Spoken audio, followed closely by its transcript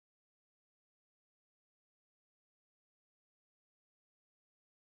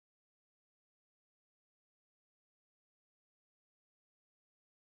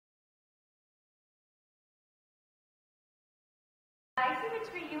The IC which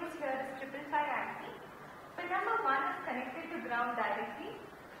we use here is 555 IC. Pin number 1 is connected to ground directly.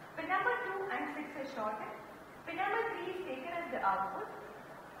 Pin number 2 and 6 is shorted. Pin number 3 is taken as the output.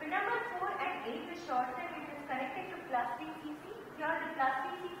 Pin number 4 and 8 is shorted, which is connected to plus VCC. Here the plus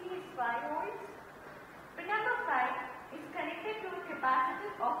VCC is 5 volts. Pin number 5 is connected to a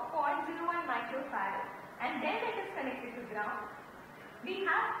capacitor of 0.01 microfarad and then it is connected to ground. We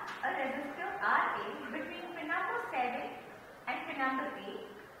have a resistor RA between pin number 7 and pin number 8.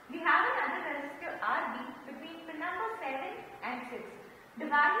 We have another resistor RB between pin number 7 and 6. The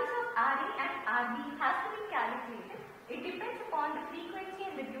values of RA and RB has to be calculated. It depends upon the frequency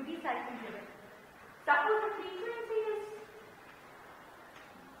and the duty cycle given. Suppose the frequency is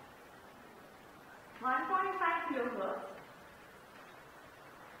 1.5 kHz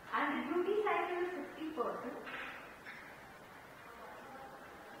and the duty cycle is 50%.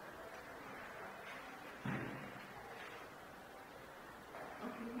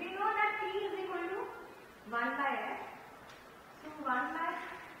 We know that T is equal to 1 by F. So 1 by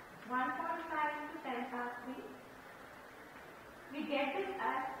 1.5 into 10 power 3. We get this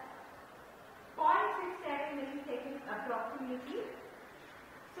as 0.67 milliseconds approximately.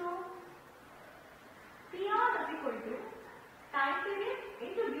 So T(on) is equal to time period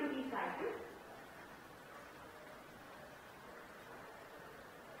into duty cycle.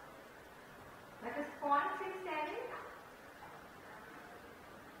 That is 0.67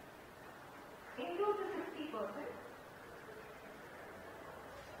 into the 50%.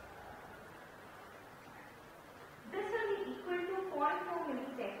 This will be equal to 0.4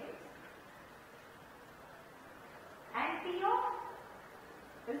 milliseconds. And T(off)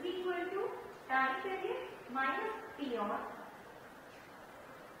 is equal to time period minus T(on).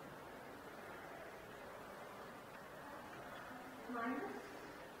 Minus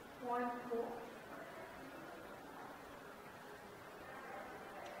 0.4.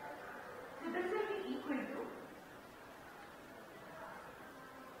 So this will be equal to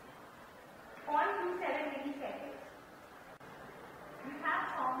 0.27 milliseconds. We have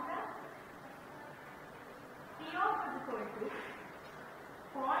formula T(off) is equal to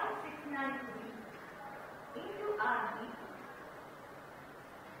 0.693 into RB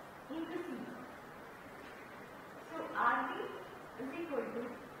into C. So RB is equal to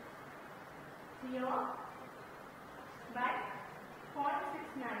T(off) by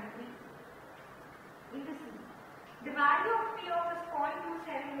 0.693 into C. The value of T(off) is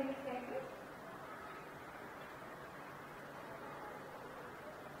 0.27 milliseconds.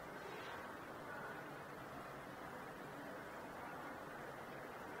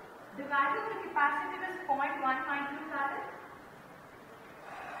 The value of the capacitor is 0.1 microfarad.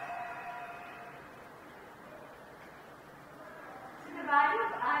 So the value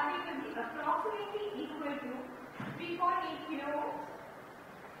of RB will be approximately equal to 3.8 kilo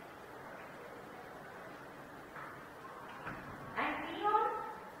and T(on)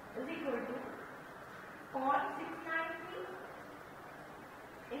 is equal to 0.693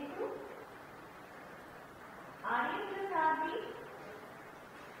 into RA plus RB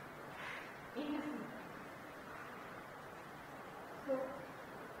into C. So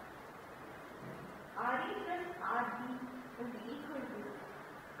RA plus RB will be equal to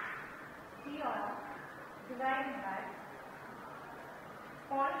T(on) divided by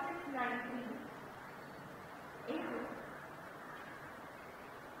 0.693 into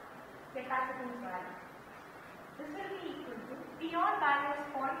capacitance value. This will be equal to T(on) value is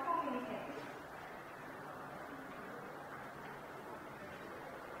 0.4 milliseconds.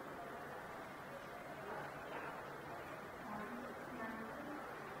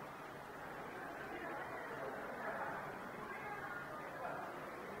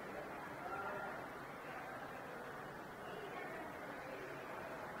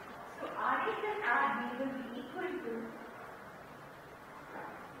 So RA plus RB will be equal to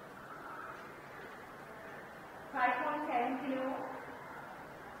 5.7 kilo.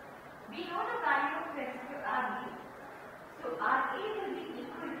 We know the value of resistor RB. So RA will be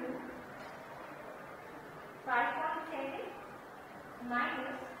equal to 5.7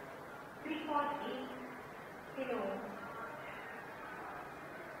 minus 3.8 kilo ohm.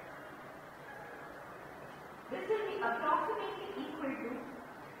 This will be approximately equal to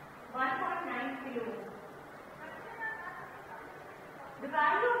 1.9 kilo ohm. The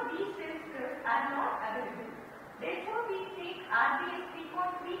value of these resistors are not available. Therefore, we take RB as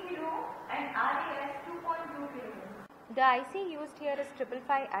 3.3 kilo ohm and RA as 2.2 kilo ohm. The IC used here is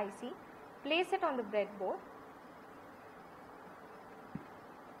 555 IC. Place it on the breadboard.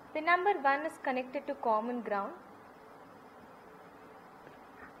 Pin number 1 is connected to common ground.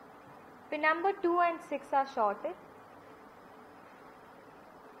 Pin number 2 and 6 are shorted.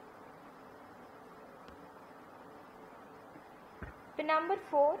 Pin number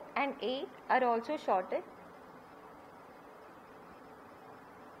 4 and 8 are also shorted.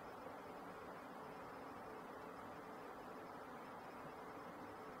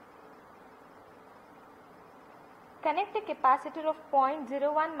 Connect a capacitor of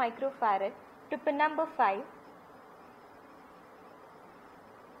 0.01 microfarad to pin number 5.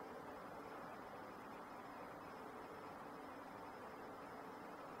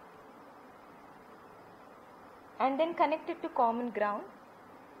 And then connect it to common ground.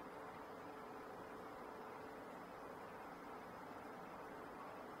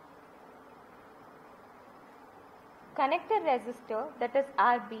 Connect a resistor, that is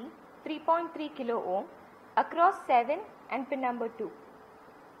RB 3.3 kilo ohm, across 7 and pin number 2.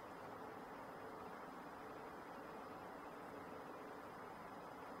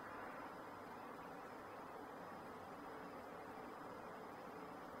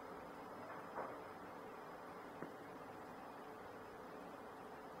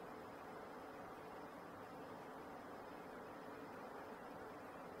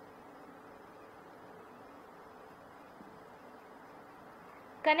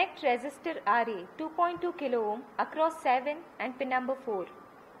 Connect resistor RA 2.2 kilo ohm across 7 and pin number 4.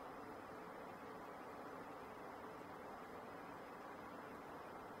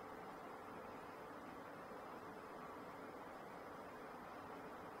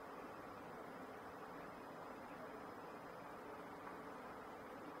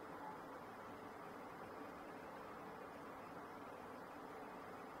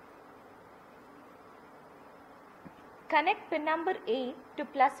 Connect pin number 8 to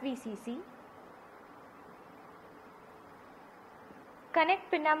plus VCC. Connect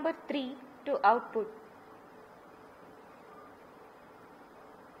pin number 3 to output.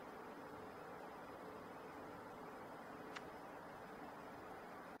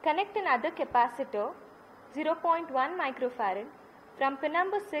 Connect another capacitor 0.1 microfarad from pin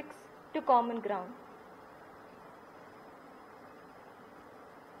number 6 to common ground.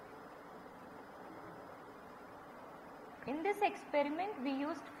 In this experiment, we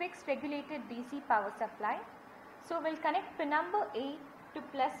used fixed regulated DC power supply. So we'll connect pin number 8 to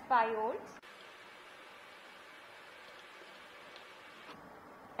plus 5 volts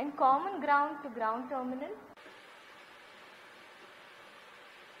and common ground to ground terminal.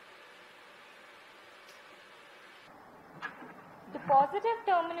 The positive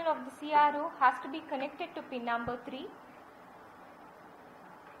terminal of the CRO has to be connected to pin number 3.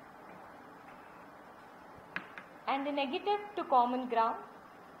 And the negative to common ground.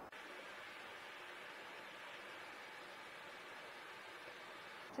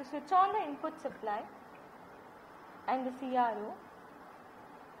 So switch on the input supply and the CRO.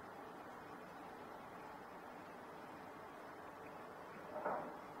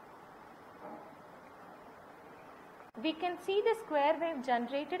 We can see the square wave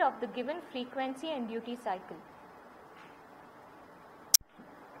generated of the given frequency and duty cycle.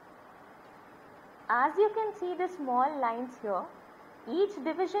 As you can see the small lines here, each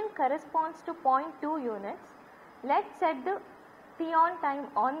division corresponds to 0.2 units. Let's set the T on time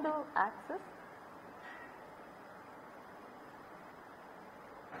on the axis.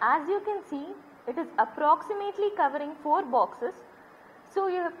 As you can see, it is approximately covering 4 boxes. So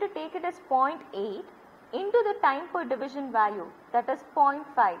you have to take it as 0.8 into the time per division value, that is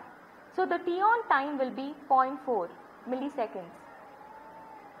 0.5. So the T on time will be 0.4 milliseconds.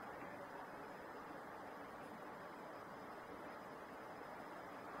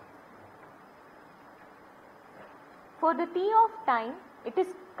 For the T of time, it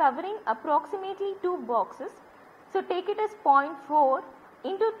is covering approximately 2 boxes. So take it as 0.4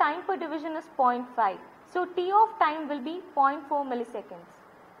 into time per division is 0.5. So T of time will be 0.4 milliseconds.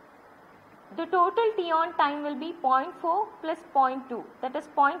 The total T on time will be 0.4 plus 0.2, that is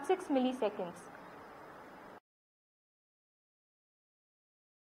 0.6 milliseconds.